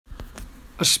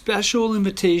A special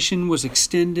invitation was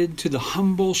extended to the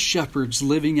humble shepherds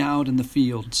living out in the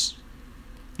fields.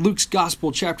 Luke's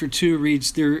Gospel, chapter 2,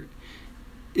 reads, "There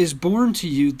is born to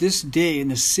you this day in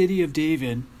the city of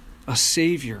David a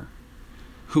Savior,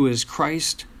 who is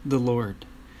Christ the Lord."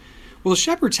 Well, the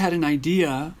shepherds had an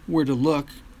idea where to look,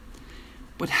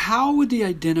 but how would they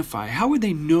identify? How would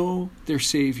they know their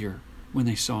Savior when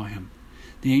they saw him?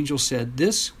 The angel said,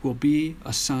 "This will be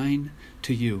a sign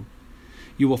to you.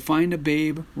 You will find a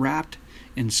babe wrapped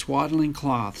in swaddling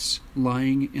cloths,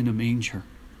 lying in a manger."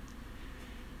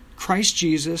 Christ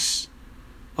Jesus,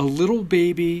 a little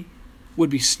baby,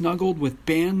 would be snuggled with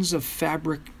bands of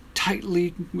fabric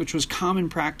tightly, which was common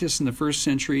practice in the first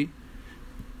century.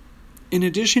 In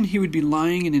addition, he would be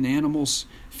lying in an animal's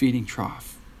feeding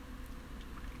trough.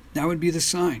 That would be the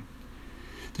sign.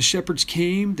 The shepherds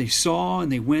came, they saw,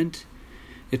 and they went.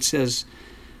 It says,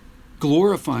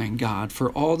 glorifying God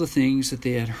for all the things that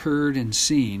they had heard and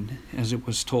seen as it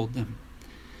was told them.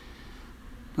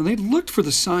 Now they looked for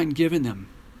the sign given them,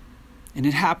 and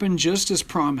it happened just as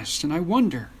promised. And I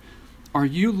wonder, are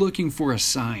you looking for a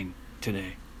sign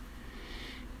today?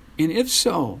 And if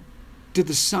so, did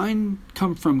the sign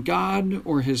come from God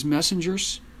or his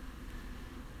messengers?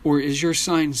 Or is your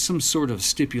sign some sort of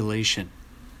stipulation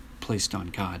placed on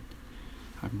God?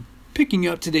 I'm picking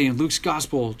up today in Luke's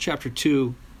Gospel, chapter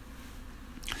 2,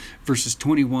 verses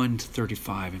 21 to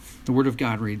 35. The Word of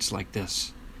God reads like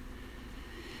this.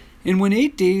 "And when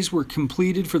 8 days were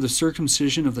completed for the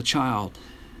circumcision of the child,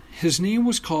 his name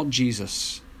was called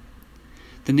Jesus,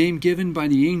 the name given by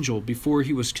the angel before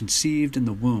he was conceived in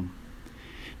the womb.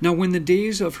 Now when the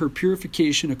days of her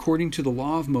purification according to the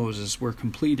law of Moses were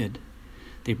completed,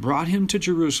 they brought him to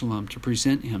Jerusalem to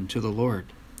present him to the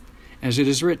Lord. As it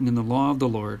is written in the law of the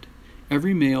Lord,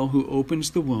 every male who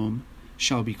opens the womb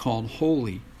shall be called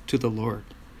holy to the Lord,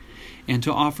 and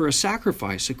to offer a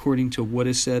sacrifice according to what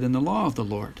is said in the law of the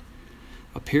Lord,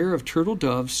 a pair of turtle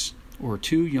doves or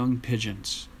 2 young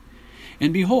pigeons.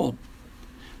 And behold,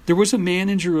 there was a man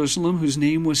in Jerusalem whose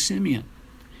name was Simeon,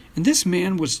 and this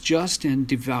man was just and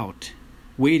devout,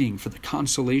 waiting for the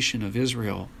consolation of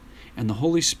Israel, and the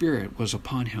Holy Spirit was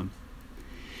upon him.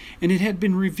 And it had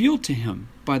been revealed to him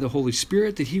by the Holy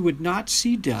Spirit that he would not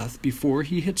see death before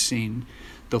he had seen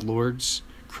the Lord's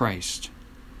Christ.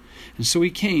 And so he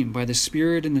came by the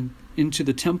Spirit into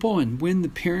the temple, and when the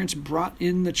parents brought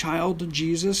in the child to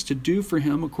Jesus to do for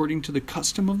him according to the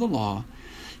custom of the law,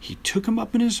 he took him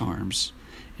up in his arms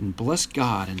and blessed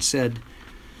God and said,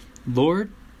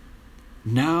 'Lord,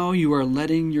 now you are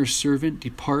letting your servant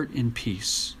depart in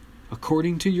peace,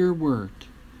 according to your word.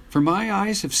 For my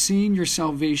eyes have seen your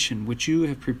salvation, which you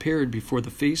have prepared before the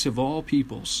face of all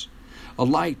peoples, a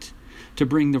light to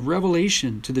bring the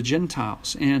revelation to the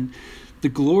Gentiles and the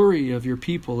glory of your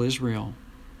people Israel.'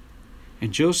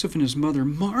 And Joseph and his mother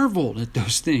marveled at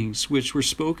those things which were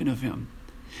spoken of him.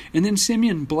 And then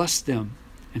Simeon blessed them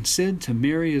and said to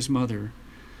Mary his mother,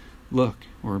 'Look,'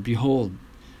 or 'Behold,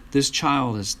 this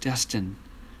child is destined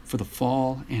for the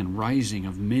fall and rising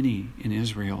of many in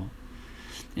Israel,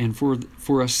 and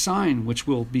for a sign which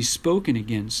will be spoken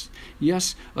against.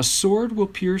 Yes, a sword will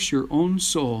pierce your own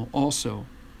soul also,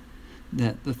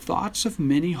 that the thoughts of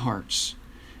many hearts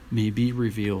may be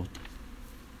revealed."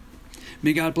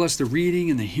 May God bless the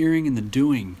reading and the hearing and the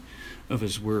doing of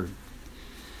his word.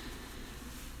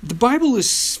 The Bible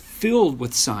is filled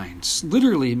with signs.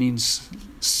 Literally, it means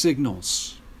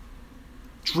signals,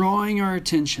 drawing our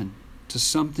attention to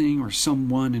something or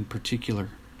someone in particular.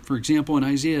 For example, in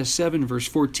Isaiah 7, verse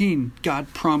 14,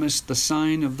 God promised the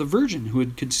sign of the virgin who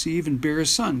would conceive and bear a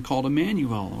son called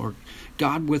Emmanuel, or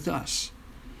God with us.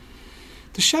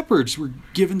 The shepherds were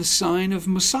given the sign of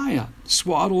Messiah,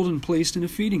 swaddled and placed in a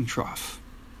feeding trough.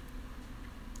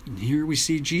 And here we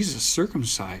see Jesus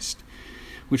circumcised,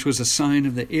 which was a sign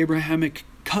of the Abrahamic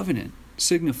covenant,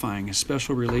 signifying a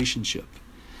special relationship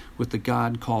with the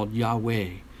God called Yahweh,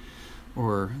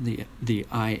 or the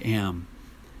I Am.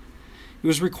 It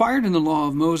was required in the law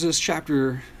of Moses,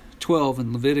 chapter 12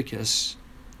 in Leviticus.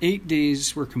 8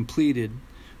 days were completed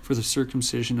for the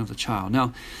circumcision of the child.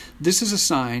 Now, this is a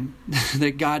sign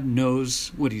that God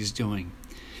knows what he's doing.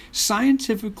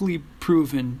 Scientifically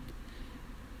proven,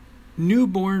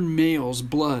 newborn male's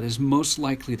blood is most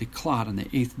likely to clot on the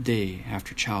 8th day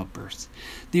after childbirth.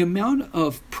 The amount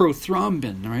of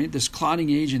prothrombin, right, this clotting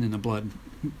agent in the blood,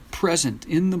 present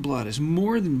in the blood is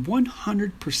more than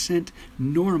 100%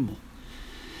 normal.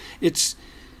 It's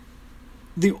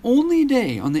the only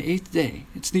day on the 8th day,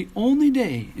 it's the only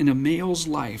day in a male's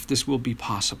life this will be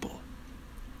possible.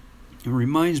 It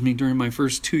reminds me, during my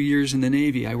first 2 years in the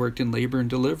Navy, I worked in labor and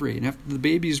delivery. And after the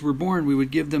babies were born, we would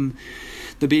give them,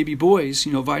 the baby boys,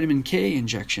 vitamin K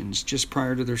injections just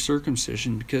prior to their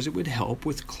circumcision, because it would help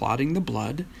with clotting the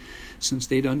blood, since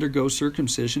they'd undergo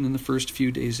circumcision in the first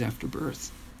few days after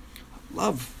birth. I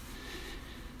love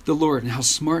the Lord and how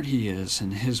smart He is,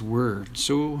 and His word,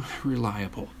 so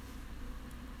reliable.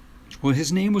 Well,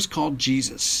 His name was called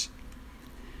Jesus.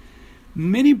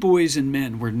 Many boys and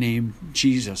men were named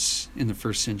Jesus in the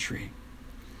first century.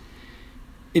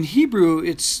 In Hebrew,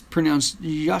 it's pronounced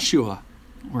Yeshua,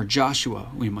 or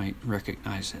Joshua, we might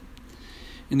recognize it.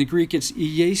 In the Greek, it's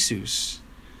Iesus.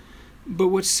 But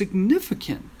what's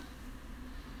significant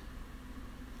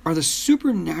are the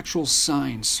supernatural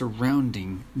signs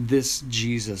surrounding this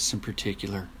Jesus in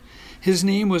particular. His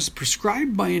name was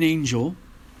prescribed by an angel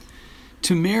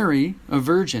to Mary, a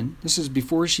virgin. This is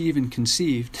before she even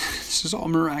conceived. This is all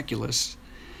miraculous.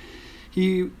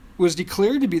 He was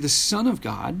declared to be the Son of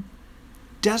God,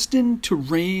 destined to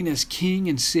reign as King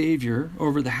and Savior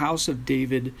over the house of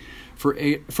David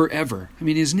forever. I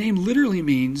mean, his name literally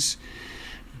means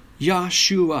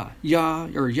Yahshua. Yah,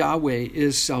 or Yahweh,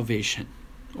 is salvation,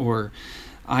 or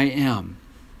I am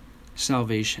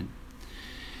salvation.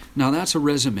 Now that's a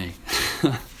resume.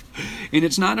 And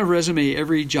it's not a resume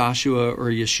every Joshua or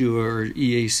Yeshua or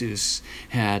Iesus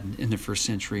had in the first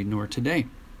century, nor today.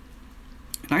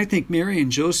 And I think Mary and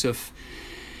Joseph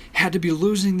had to be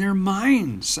losing their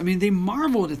minds. I mean, they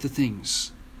marveled at the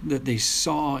things that they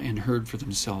saw and heard for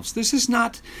themselves. This is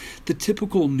not the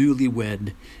typical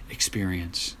newlywed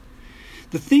experience.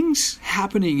 The things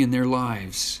happening in their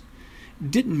lives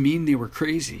didn't mean they were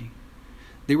crazy.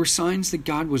 They were signs that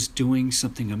God was doing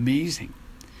something amazing.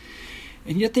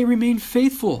 And yet they remained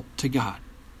faithful to God.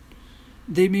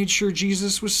 They made sure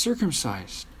Jesus was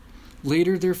circumcised.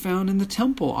 Later they're found in the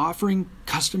temple offering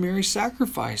customary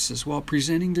sacrifices while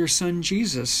presenting their son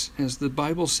Jesus, as the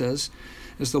Bible says,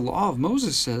 as the law of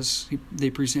Moses says,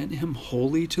 they present him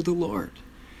holy to the Lord.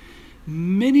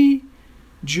 Many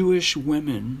Jewish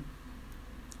women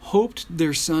hoped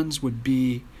their sons would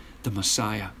be the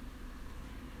Messiah.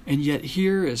 And yet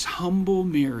here is humble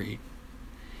Mary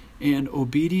and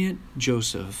obedient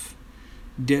Joseph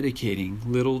dedicating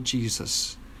little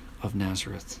Jesus of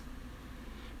Nazareth.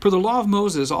 Per the law of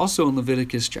Moses, also in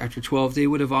Leviticus chapter 12, they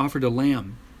would have offered a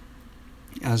lamb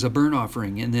as a burnt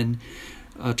offering, and then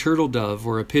a turtle dove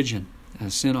or a pigeon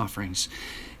as sin offerings.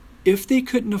 If they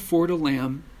couldn't afford a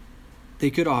lamb,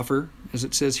 they could offer, as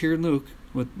it says here in Luke,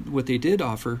 what they did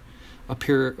offer, a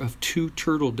pair of 2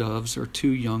 turtle doves or 2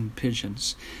 young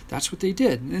pigeons. That's what they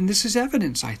did. And this is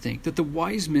evidence, I think, that the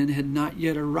wise men had not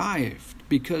yet arrived,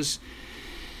 because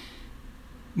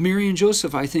Mary and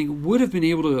Joseph, I think, would have been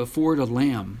able to afford a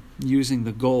lamb using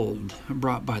the gold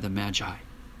brought by the Magi.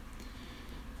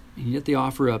 And yet they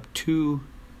offer up 2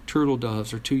 turtle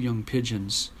doves or 2 young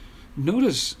pigeons.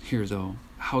 Notice here, though,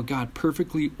 how God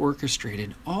perfectly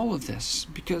orchestrated all of this,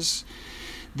 because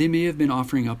they may have been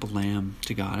offering up a lamb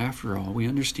to God. After all, we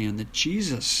understand that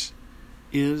Jesus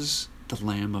is the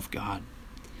Lamb of God.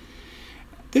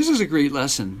 This is a great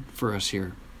lesson for us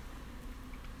here.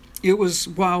 It was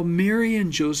while Mary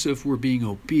and Joseph were being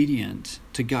obedient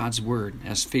to God's word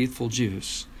as faithful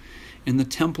Jews in the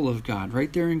temple of God,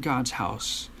 right there in God's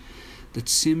house, that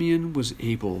Simeon was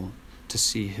able to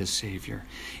see his Savior.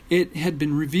 It had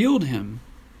been revealed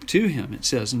to him, it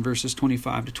says in verses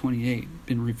 25 to 28,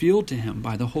 been revealed to him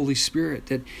by the Holy Spirit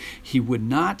that he would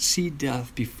not see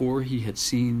death before he had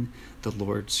seen the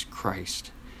Lord's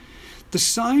Christ. The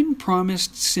sign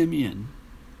promised Simeon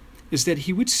is that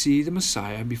he would see the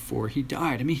Messiah before he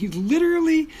died. I mean, he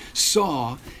literally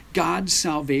saw God's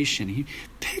salvation. He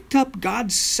picked up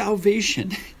God's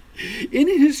salvation in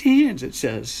his hands, it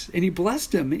says, and he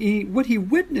blessed him. What he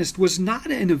witnessed was not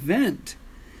an event,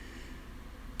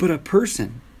 but a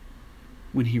person.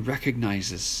 When he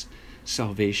recognizes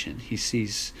salvation, he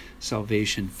sees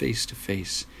salvation face to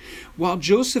face. While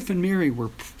Joseph and Mary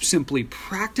were simply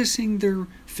practicing their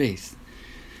faith,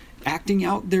 acting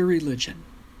out their religion,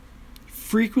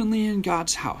 frequently in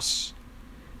God's house,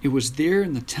 it was there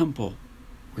in the temple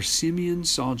where Simeon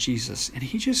saw Jesus, and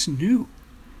he just knew.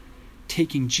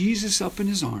 Taking Jesus up in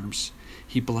his arms,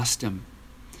 he blessed him.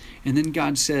 And then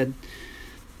God said,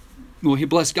 well, he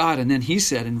blessed God, and then he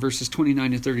said in verses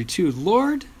 29 to 32,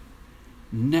 Lord,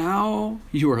 now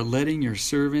you are letting your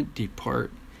servant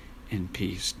depart in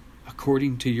peace,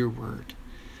 according to your word.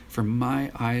 For my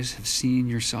eyes have seen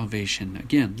your salvation.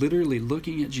 Again, literally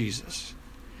looking at Jesus,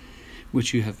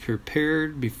 which you have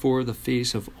prepared before the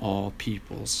face of all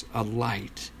peoples, a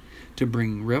light to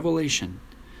bring revelation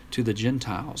to the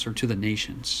Gentiles or to the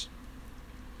nations.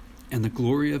 and the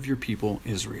glory of your people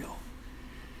Israel."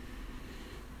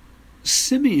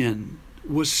 Simeon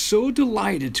was so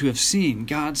delighted to have seen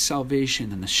God's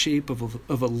salvation in the shape of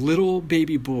a little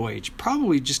baby boy,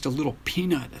 probably just a little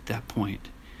peanut at that point.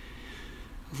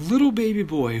 A little baby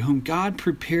boy whom God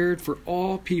prepared for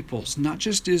all peoples, not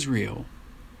just Israel.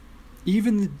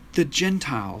 Even the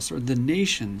Gentiles or the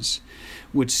nations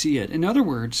would see it. In other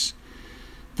words,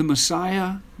 the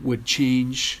Messiah would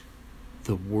change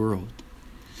the world.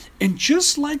 And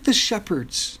just like the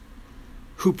shepherds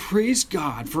who praised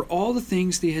God for all the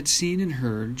things they had seen and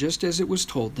heard, just as it was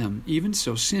told them, even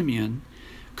so Simeon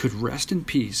could rest in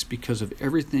peace because of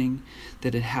everything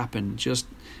that had happened, just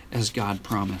as God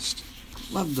promised.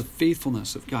 Love the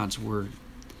faithfulness of God's word.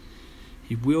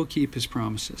 He will keep his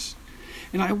promises.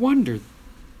 And I wonder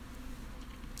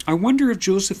if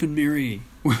Joseph and Mary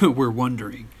were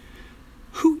wondering,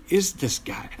 who is this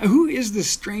guy? Who is this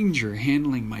stranger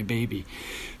handling my baby?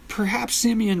 Perhaps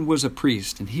Simeon was a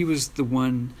priest, and he was the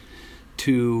one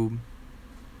to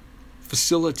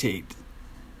facilitate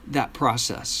that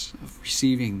process of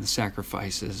receiving the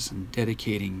sacrifices and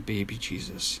dedicating baby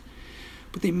Jesus.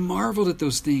 But they marveled at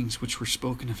those things which were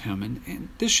spoken of him, and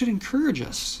this should encourage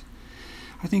us.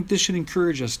 I think this should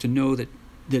encourage us to know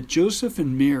that Joseph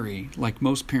and Mary, like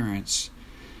most parents,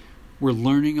 were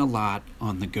learning a lot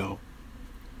on the go.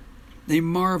 They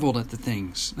marveled at the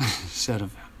things said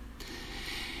of him.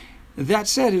 That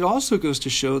said, it also goes to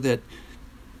show that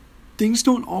things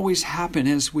don't always happen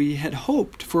as we had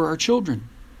hoped for our children.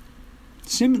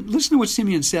 Listen to what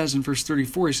Simeon says in verse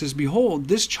 34. He says, "Behold,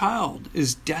 this child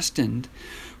is destined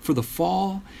for the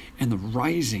fall and the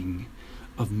rising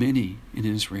of many in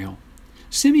Israel."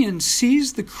 Simeon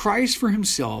sees the Christ for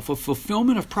himself, a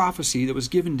fulfillment of prophecy that was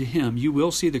given to him. You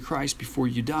will see the Christ before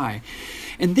you die.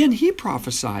 And then he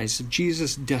prophesies of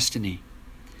Jesus' destiny,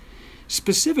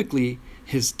 specifically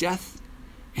his death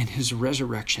and his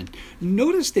resurrection.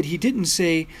 Notice that he didn't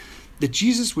say that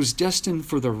Jesus was destined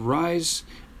for the rise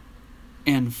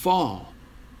and fall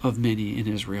of many in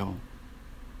Israel,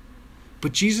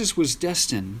 but Jesus was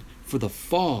destined for the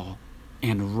fall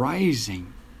and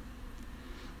rising.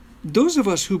 Those of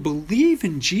us who believe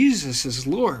in Jesus as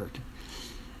Lord,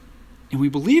 and we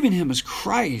believe in him as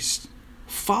Christ,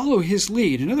 follow his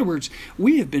lead. In other words,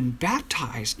 we have been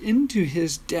baptized into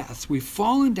his death. We've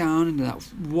fallen down into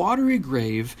that watery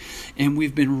grave, and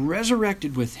we've been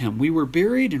resurrected with him. We were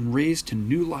buried and raised to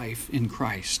new life in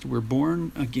Christ. We're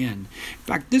born again. In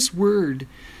fact, this word,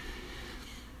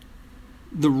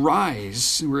 the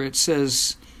rise, where it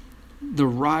says the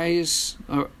rise,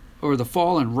 or the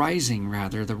fall and rising,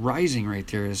 rather, the rising right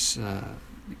there is the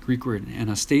Greek word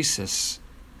anastasis.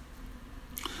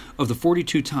 Of the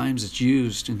 42 times it's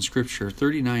used in Scripture,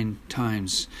 39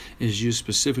 times is used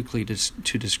specifically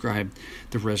to describe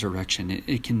the resurrection.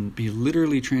 It can be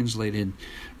literally translated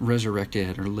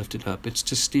resurrected or lifted up. It's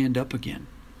to stand up again.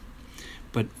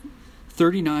 But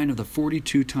 39 of the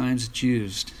 42 times it's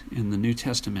used in the New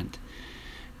Testament,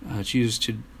 it's used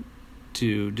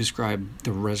to describe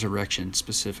the resurrection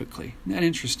specifically. Isn't that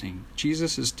interesting?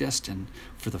 Jesus is destined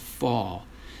for the fall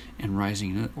and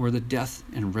rising, or the death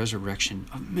and resurrection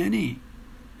of many.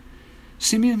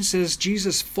 Simeon says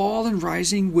Jesus' fall and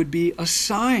rising would be a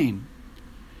sign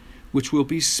which will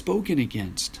be spoken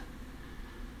against.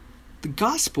 The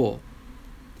gospel,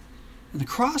 and the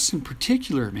cross in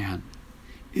particular, man,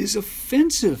 is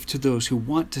offensive to those who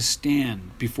want to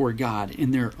stand before God in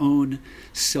their own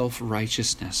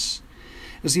self-righteousness.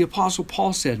 As the Apostle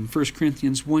Paul said in 1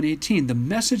 Corinthians 1:18, "The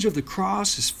message of the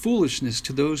cross is foolishness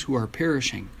to those who are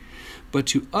perishing, but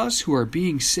to us who are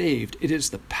being saved, it is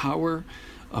the power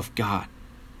of God."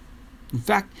 In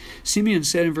fact, Simeon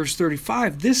said in verse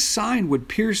 35, this sign would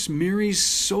pierce Mary's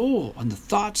soul, and the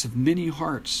thoughts of many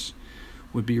hearts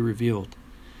would be revealed.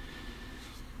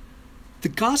 The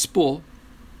gospel,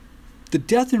 the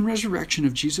death and resurrection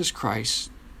of Jesus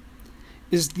Christ,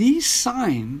 is the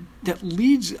sign that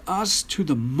leads us to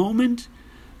the moment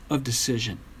of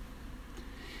decision.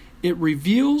 It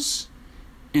reveals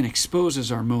and exposes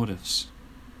our motives.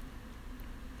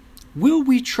 Will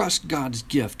we trust God's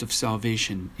gift of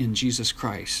salvation in Jesus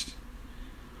Christ,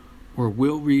 or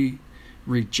will we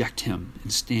reject him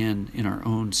and stand in our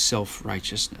own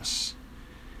self-righteousness?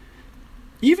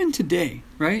 Even today,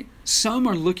 right? Some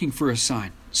are looking for a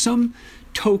sign, some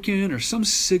token or some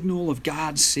signal of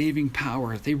God's saving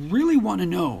power. They really want to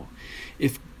know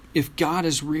if God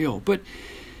is real. But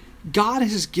God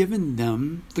has given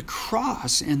them the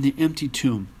cross and the empty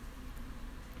tomb.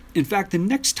 In fact, the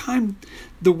next time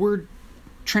the word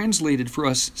translated for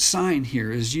us sign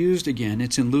here is used again.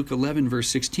 It's in Luke 11, verse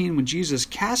 16, when Jesus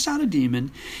casts out a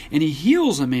demon and he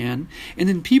heals a man, and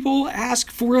then people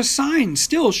ask for a sign.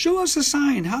 Still, show us a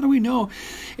sign. How do we know?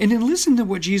 And then listen to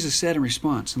what Jesus said in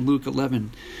response in Luke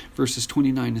 11, verses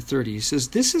 29 to 30. He says,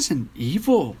 "This is an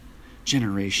evil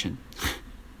generation.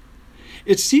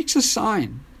 It seeks a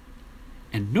sign,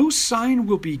 and no sign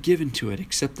will be given to it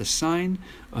except the sign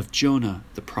of Jonah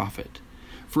the prophet.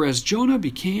 For as Jonah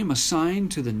became a sign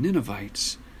to the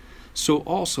Ninevites, so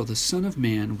also the Son of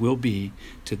Man will be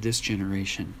to this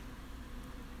generation."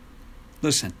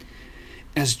 Listen,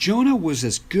 as Jonah was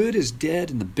as good as dead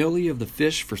in the belly of the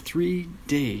fish for 3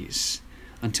 days,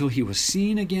 until he was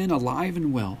seen again alive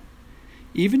and well,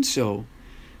 even so,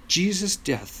 Jesus'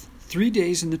 death, 3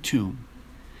 days in the tomb,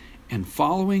 and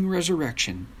following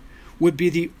resurrection, would be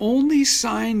the only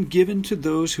sign given to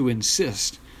those who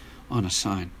insist on a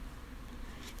sign.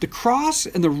 The cross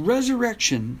and the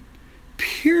resurrection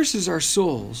pierces our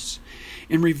souls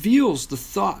and reveals the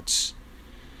thoughts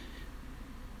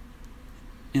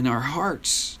in our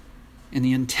hearts and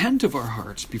the intent of our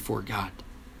hearts before God.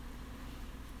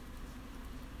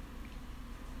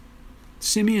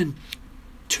 Simeon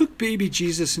took baby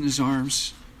Jesus in his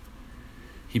arms.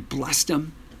 He blessed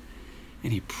him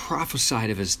and he prophesied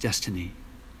of his destiny.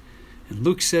 And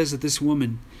Luke says that this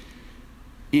woman,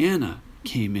 Anna,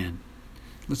 came in.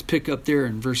 Let's pick up there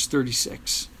in verse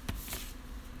 36.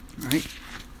 All right,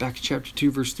 back to chapter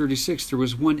 2, verse 36. There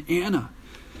was one Anna,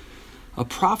 a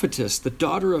prophetess, the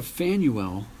daughter of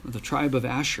Phanuel of the tribe of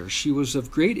Asher. She was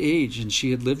of great age, and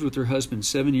she had lived with her husband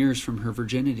 7 years from her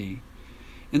virginity.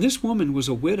 And this woman was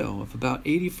a widow of about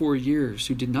 84 years,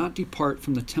 who did not depart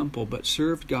from the temple, but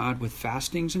served God with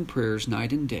fastings and prayers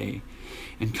night and day.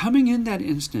 And coming in that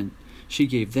instant, she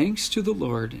gave thanks to the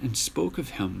Lord and spoke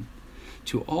of him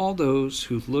to all those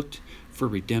who looked for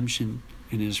redemption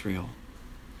in Israel.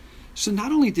 So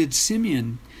not only did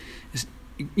Simeon,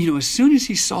 as soon as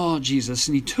he saw Jesus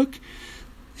and he took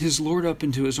his Lord up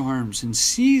into his arms and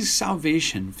sees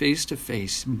salvation face to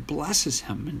face and blesses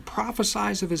him and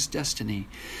prophesies of his destiny,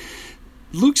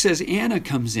 Luke says Anna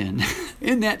comes in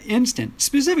that instant,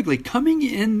 specifically coming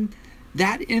in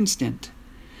that instant.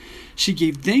 She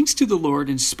gave thanks to the Lord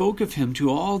and spoke of him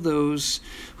to all those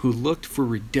who looked for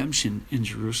redemption in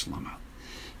Jerusalem.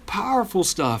 Powerful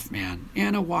stuff, man.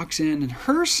 Anna walks in, and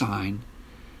her sign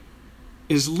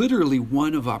is literally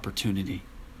one of opportunity.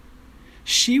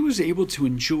 She was able to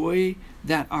enjoy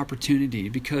that opportunity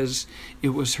because it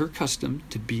was her custom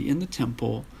to be in the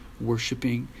temple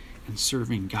worshiping and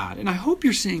serving God. And I hope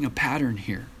you're seeing a pattern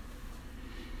here.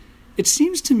 It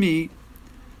seems to me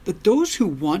that those who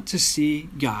want to see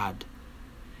God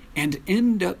and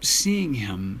end up seeing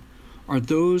him are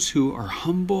those who are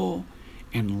humble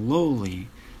and lowly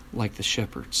like the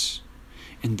shepherds,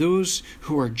 and those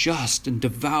who are just and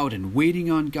devout and waiting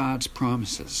on God's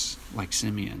promises like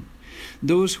Simeon.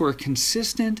 Those who are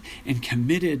consistent and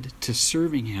committed to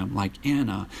serving him like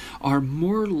Anna are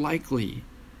more likely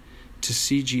to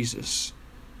see Jesus.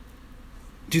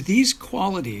 Do these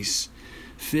qualities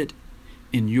fit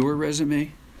in your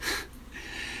resume?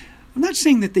 I'm not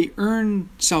saying that they earn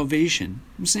salvation.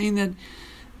 I'm saying that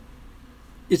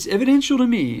it's evidential to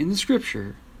me in the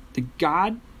scripture that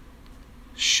God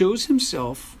shows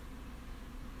himself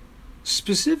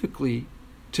specifically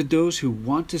to those who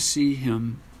want to see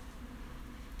him,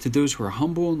 to those who are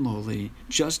humble and lowly,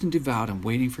 just and devout and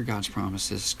waiting for God's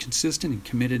promises, consistent and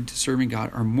committed to serving God,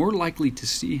 are more likely to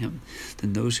see him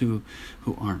than those who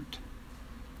aren't.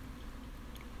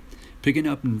 Picking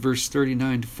up in verse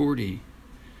 39 to 40.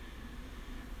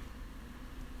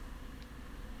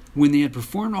 When they had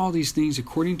performed all these things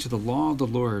according to the law of the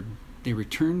Lord, they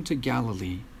returned to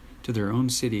Galilee, to their own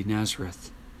city,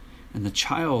 Nazareth. And the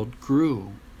child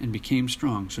grew and became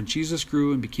strong. So Jesus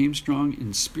grew and became strong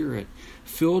in spirit,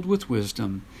 filled with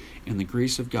wisdom, and the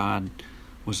grace of God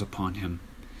was upon him.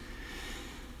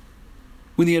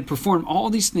 When they had performed all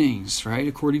these things, right,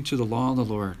 according to the law of the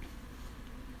Lord,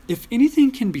 if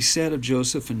anything can be said of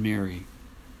Joseph and Mary,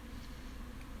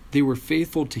 they were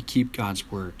faithful to keep God's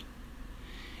word.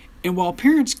 And while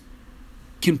parents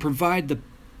can provide the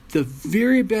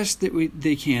very best that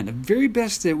they can, the very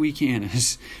best that we can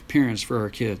as parents for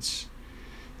our kids,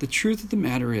 the truth of the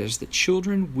matter is that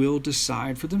children will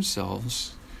decide for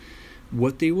themselves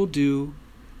what they will do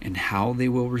and how they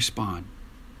will respond,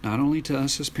 not only to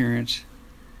us as parents,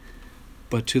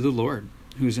 but to the Lord,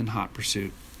 who is in hot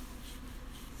pursuit.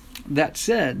 That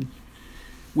said,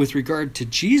 with regard to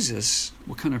Jesus,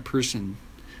 what kind of person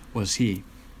was he?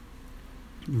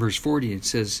 In verse 40, it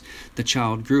says, the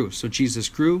child grew. So Jesus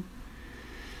grew,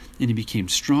 and he became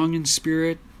strong in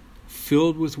spirit,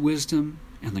 filled with wisdom,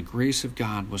 and the grace of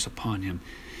God was upon him.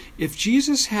 If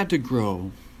Jesus had to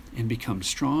grow and become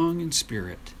strong in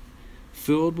spirit,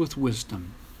 filled with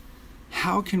wisdom,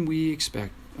 how can we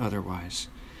expect otherwise?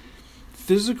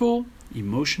 Physical,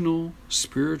 emotional,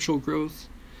 spiritual growth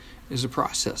is a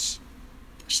process.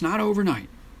 It's not overnight.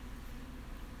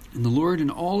 And the Lord, in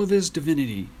all of his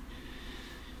divinity,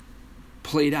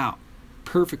 played out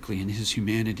perfectly in his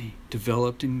humanity,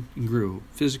 developed and grew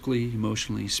physically,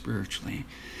 emotionally, spiritually.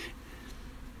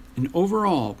 And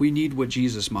overall, we need what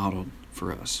Jesus modeled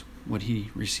for us, what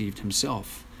he received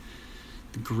himself.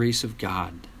 The grace of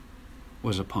God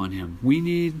was upon him. We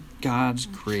need God's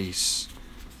grace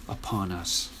upon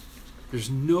us. There's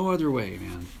no other way,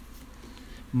 man.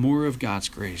 More of God's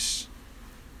grace.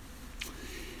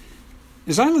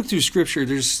 As I look through Scripture,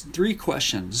 there's 3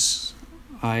 questions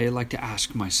I like to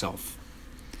ask myself.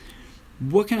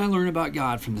 What can I learn about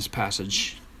God from this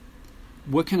passage?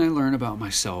 What can I learn about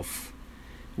myself?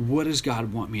 What does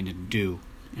God want me to do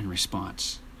in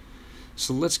response?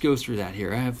 So let's go through that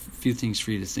here. I have a few things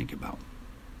for you to think about.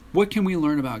 What can we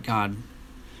learn about God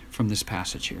from this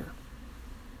passage here?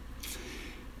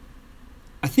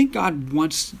 I think God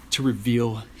wants to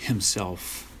reveal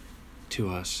himself to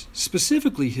us,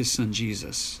 specifically his son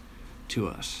Jesus to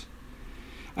us.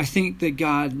 I think that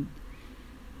God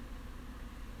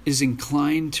is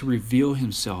inclined to reveal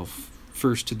himself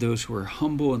first to those who are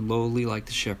humble and lowly like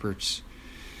the shepherds.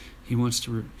 He wants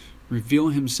to reveal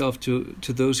himself to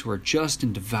those who are just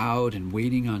and devout and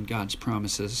waiting on God's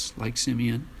promises like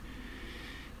Simeon,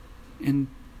 and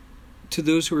to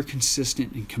those who are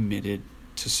consistent and committed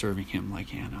to serving him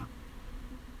like Anna.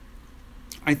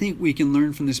 I think we can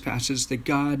learn from this passage that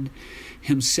God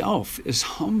himself is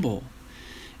humble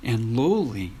and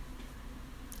lowly,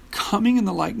 coming in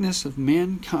the likeness of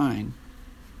mankind,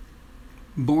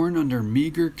 born under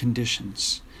meager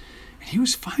conditions. And he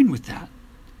was fine with that.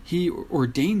 He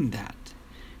ordained that.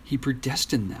 He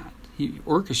predestined that. He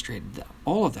orchestrated that,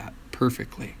 all of that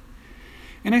perfectly.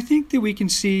 And I think that we can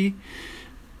see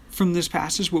from this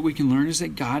passage, what we can learn is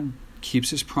that God keeps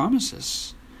his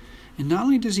promises. And not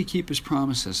only does he keep his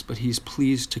promises, but he's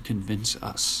pleased to convince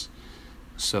us.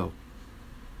 So,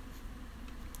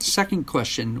 second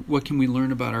question, what can we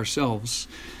learn about ourselves?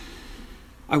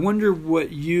 I wonder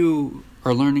what you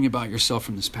are learning about yourself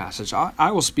from this passage.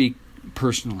 I will speak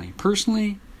personally.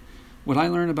 Personally, what I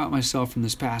learn about myself from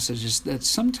this passage is that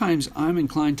sometimes I'm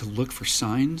inclined to look for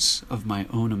signs of my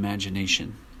own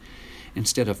imagination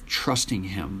instead of trusting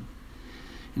him,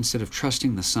 instead of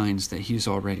trusting the signs that he's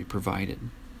already provided,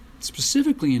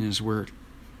 specifically in his word.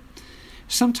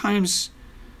 Sometimes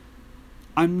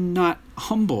I'm not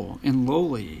humble and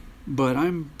lowly, but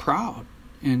I'm proud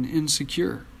and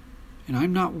insecure, and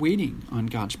I'm not waiting on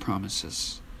God's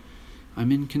promises.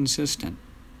 I'm inconsistent.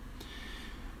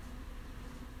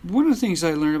 One of the things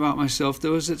I learn about myself,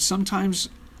 though, is that sometimes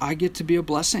I get to be a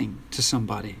blessing to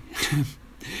somebody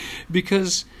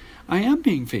because I am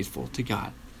being faithful to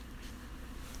God.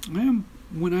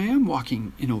 When I am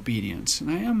walking in obedience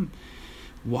and I am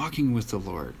walking with the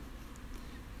Lord,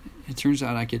 it turns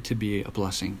out I get to be a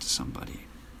blessing to somebody.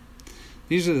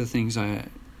 These are the things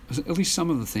at least some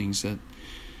of the things that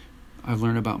I've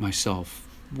learned about myself.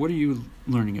 What are you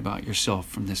learning about yourself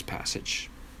from this passage?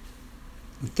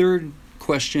 The third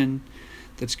question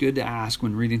that's good to ask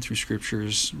when reading through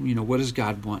scriptures, what does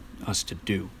God want us to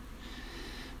do?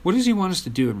 What does he want us to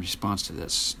do in response to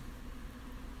this?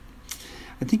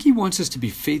 I think he wants us to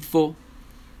be faithful,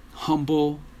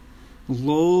 humble,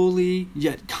 lowly,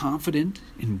 yet confident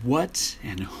in what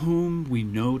and whom we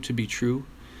know to be true.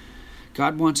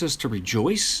 God wants us to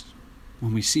rejoice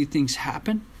when we see things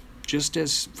happen, just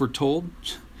as foretold.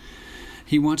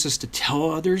 He wants us to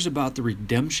tell others about the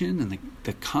redemption and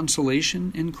the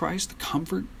consolation in Christ, the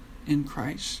comfort in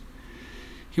Christ.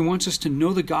 He wants us to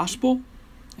know the gospel,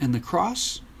 and the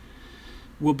cross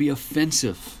will be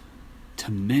offensive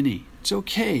to many. It's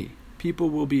okay. People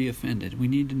will be offended. We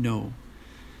need to know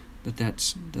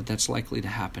that's likely to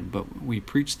happen. But we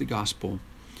preach the gospel,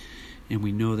 and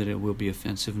we know that it will be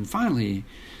offensive. And finally,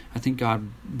 I think God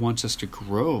wants us to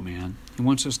grow, man. He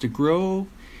wants us to grow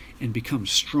and become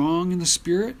strong in the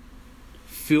Spirit,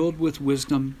 filled with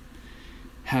wisdom,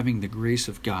 having the grace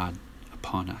of God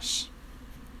upon us.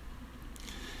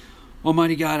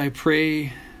 Almighty God, I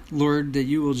pray, Lord, that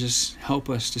you will just help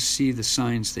us to see the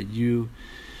signs that you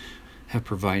have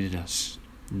provided us,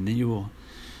 and that you will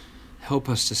help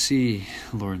us to see,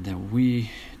 Lord, that we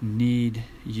need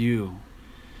you.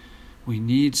 We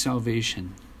need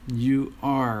salvation. You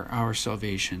are our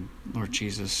salvation, Lord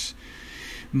Jesus.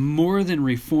 More than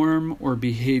reform or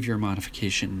behavior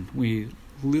modification, we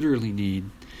literally need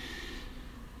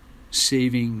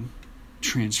saving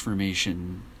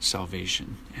transformation,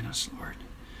 salvation in us, Lord.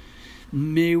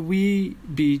 May we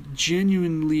be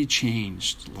genuinely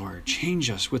changed, Lord. Change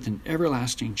us with an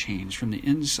everlasting change from the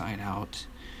inside out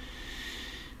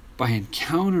by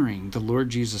encountering the Lord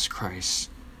Jesus Christ.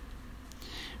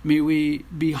 May we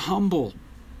be humble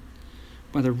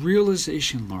by the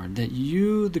realization, Lord, that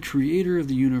you, the creator of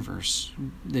the universe,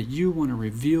 that you want to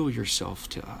reveal yourself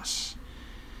to us.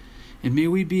 And may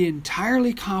we be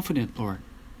entirely confident, Lord,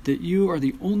 that you are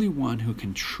the only one who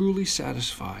can truly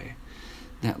satisfy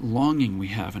that longing we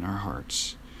have in our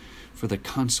hearts for the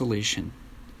consolation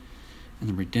and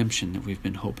the redemption that we've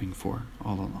been hoping for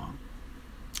all along.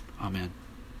 Amen.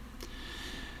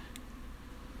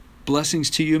 Blessings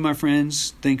to you, my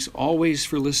friends. Thanks always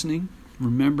for listening.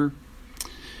 Remember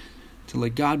to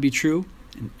let God be true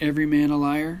and every man a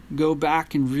liar. Go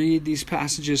back and read these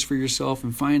passages for yourself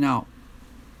and find out.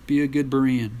 Be a good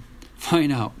Berean.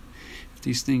 Find out if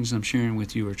these things I'm sharing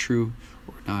with you are true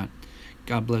or not.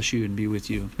 God bless you and be with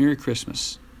you. Merry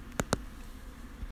Christmas.